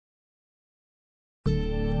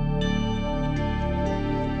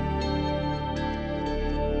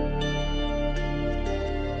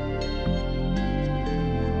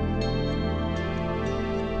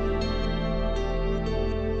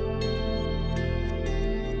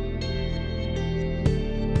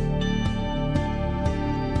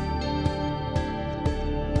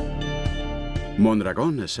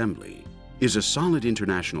Mondragon Assembly is a solid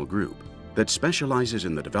international group that specializes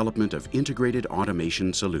in the development of integrated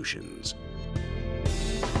automation solutions.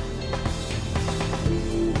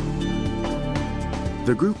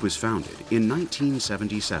 The group was founded in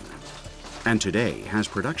 1977 and today has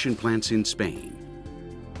production plants in Spain,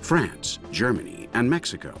 France, Germany, and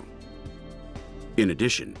Mexico. In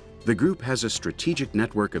addition, the group has a strategic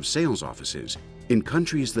network of sales offices in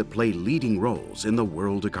countries that play leading roles in the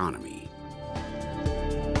world economy.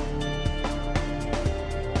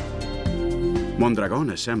 Mondragon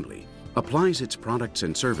Assembly applies its products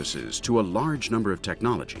and services to a large number of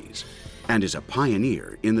technologies and is a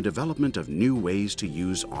pioneer in the development of new ways to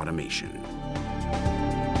use automation.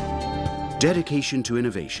 Dedication to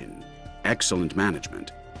innovation, excellent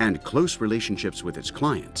management, and close relationships with its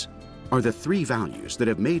clients are the three values that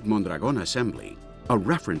have made Mondragon Assembly a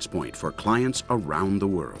reference point for clients around the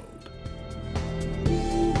world.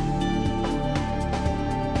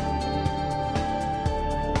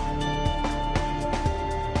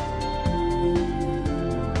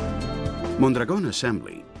 Mondragon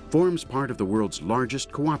Assembly forms part of the world's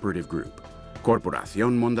largest cooperative group,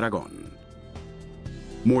 Corporación Mondragon.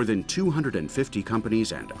 More than 250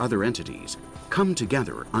 companies and other entities come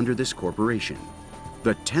together under this corporation,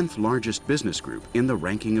 the 10th largest business group in the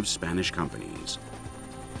ranking of Spanish companies.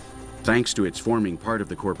 Thanks to its forming part of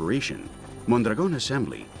the corporation, Mondragon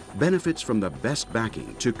Assembly benefits from the best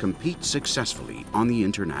backing to compete successfully on the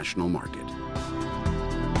international market.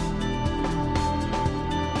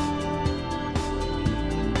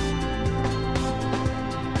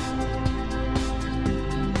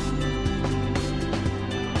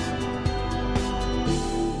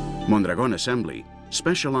 Mondragon Assembly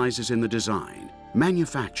specializes in the design,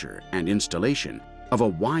 manufacture, and installation of a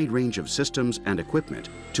wide range of systems and equipment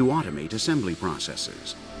to automate assembly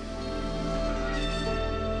processes.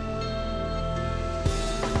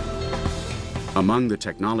 Among the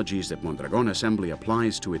technologies that Mondragon Assembly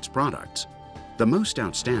applies to its products, the most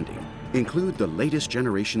outstanding include the latest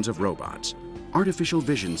generations of robots, artificial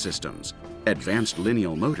vision systems, advanced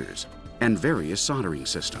lineal motors, and various soldering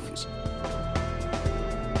systems.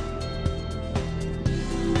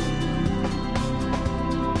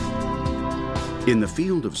 In the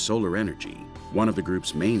field of solar energy, one of the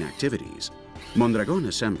group's main activities, Mondragon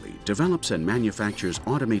Assembly develops and manufactures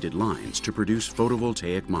automated lines to produce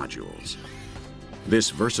photovoltaic modules. This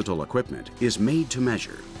versatile equipment is made to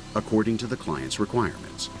measure according to the client's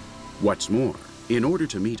requirements. What's more, in order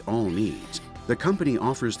to meet all needs, the company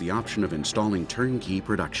offers the option of installing turnkey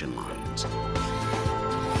production lines.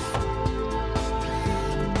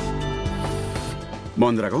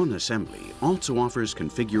 Mondragon Assembly also offers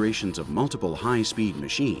configurations of multiple high-speed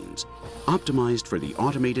machines optimized for the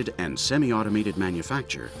automated and semi-automated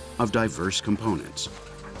manufacture of diverse components.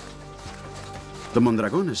 The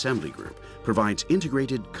Mondragon Assembly Group provides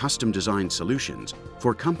integrated, custom-designed solutions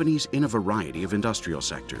for companies in a variety of industrial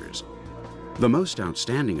sectors. The most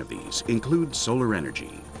outstanding of these include solar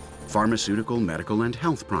energy, pharmaceutical, medical, and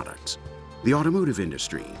health products, the automotive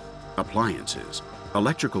industry, appliances,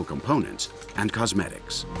 electrical components, and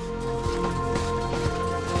cosmetics.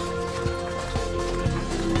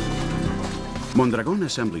 Mondragon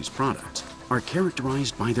Assembly's products are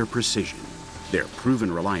characterized by their precision, their proven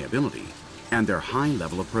reliability, and their high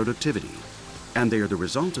level of productivity, and they are the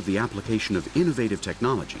result of the application of innovative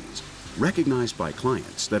technologies recognized by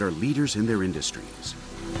clients that are leaders in their industries.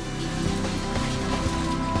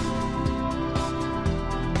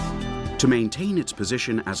 To maintain its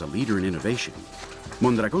position as a leader in innovation,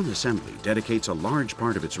 Mondragon Assembly dedicates a large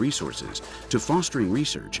part of its resources to fostering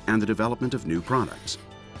research and the development of new products,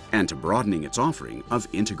 and to broadening its offering of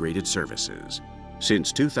integrated services.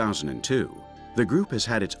 Since 2002, the group has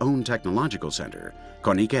had its own technological center,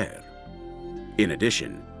 CONICER. In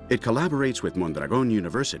addition, it collaborates with Mondragon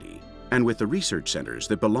University and with the research centers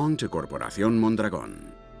that belong to Corporación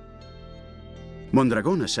Mondragon.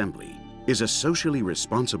 Mondragon Assembly is a socially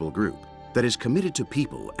responsible group that is committed to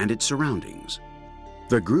people and its surroundings.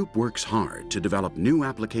 The group works hard to develop new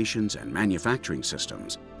applications and manufacturing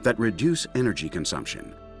systems that reduce energy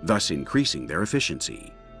consumption, thus increasing their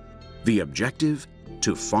efficiency. The objective: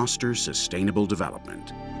 to foster sustainable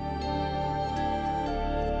development.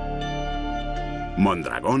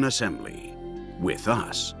 Mondragon Assembly. With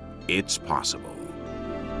us, it's possible.